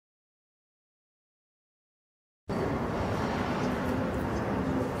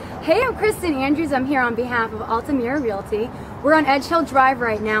Hey, I'm Kristen Andrews. I'm here on behalf of Alta Mira Realty. We're on Edgehill Drive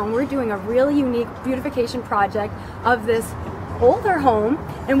right now, and we're doing a really unique beautification project of this older home.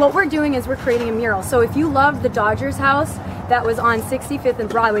 And what we're doing is we're creating a mural. So if you loved the Dodgers house that was on 65th and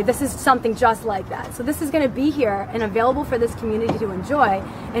Broadway, this is something just like that. So this is going to be here and available for this community to enjoy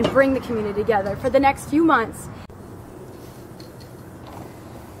and bring the community together for the next few months.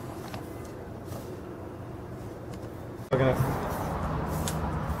 Okay.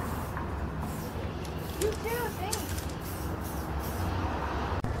 You too, thanks.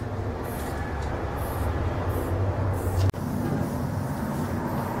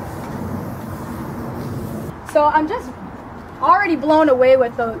 So I'm just already blown away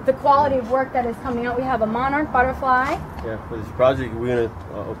with the quality of work that is coming out. We have a monarch butterfly. Yeah, for this project we're going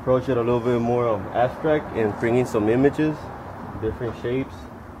to approach it a little bit more abstract and bring in some images, different shapes.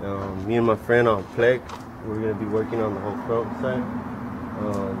 Me and my friend Plek, we're going to be working on the whole front side.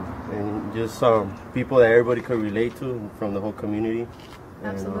 And just people that everybody could relate to from the whole community.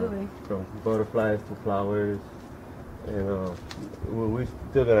 Absolutely. And, from butterflies to flowers. And we're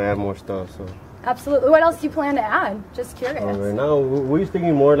still going to add more stuff. So. Absolutely. What else do you plan to add? Just curious. Right now, we're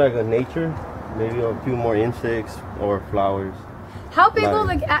thinking more like a nature, maybe a few more insects or flowers. How big will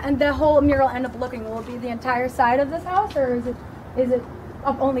the whole mural end up looking? Will it be the entire side of this house, or is it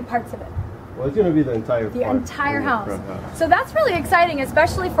only parts of it? Well, it's going to be the entire house. So that's really exciting,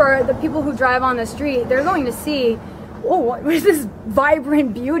 especially for the people who drive on the street. They're going to see, oh, what is this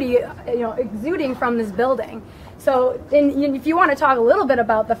vibrant beauty, exuding from this building. So, if you want to talk a little bit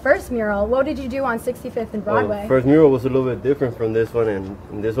about the first mural, what did you do on 65th and Broadway? Well, the first mural was a little bit different from this one,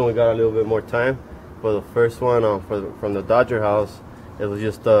 and this one we got a little bit more time. For the first one, from the Dodger house, it was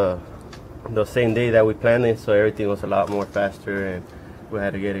just the same day that we planned it, so everything was a lot more faster, and we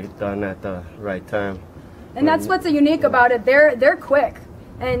had to get it done at the right time. And that's what's unique about it. They're quick,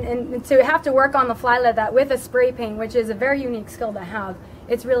 and to have to work on the fly like that with a spray paint, which is a very unique skill to have,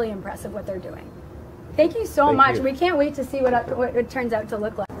 it's really impressive what they're doing. Thank you so much. We can't wait to see what it turns out to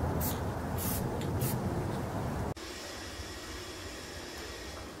look like.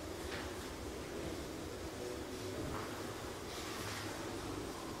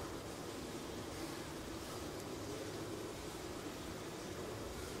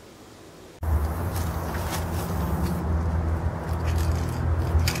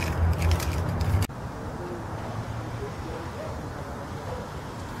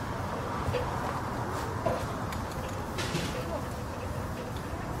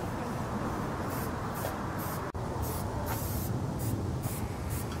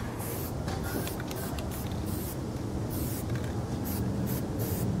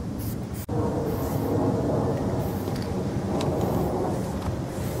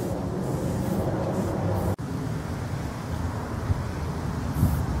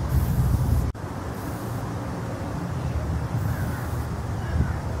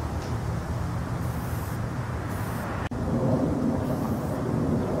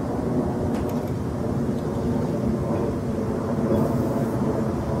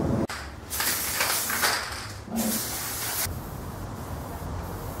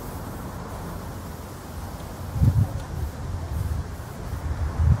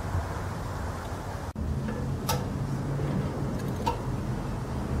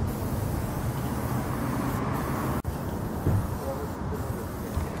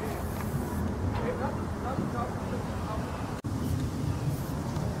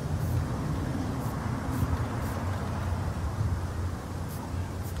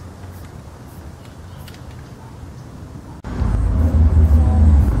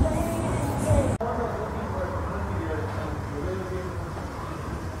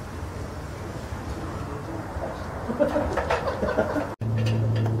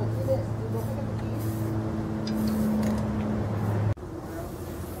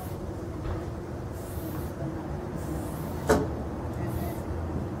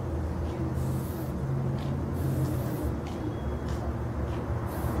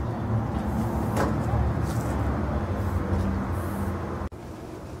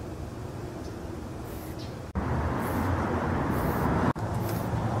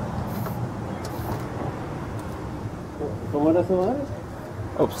 ¿Cómo era su madre?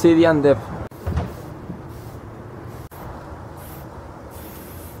 Obsidian Depth.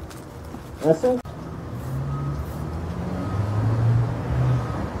 ¿Eso?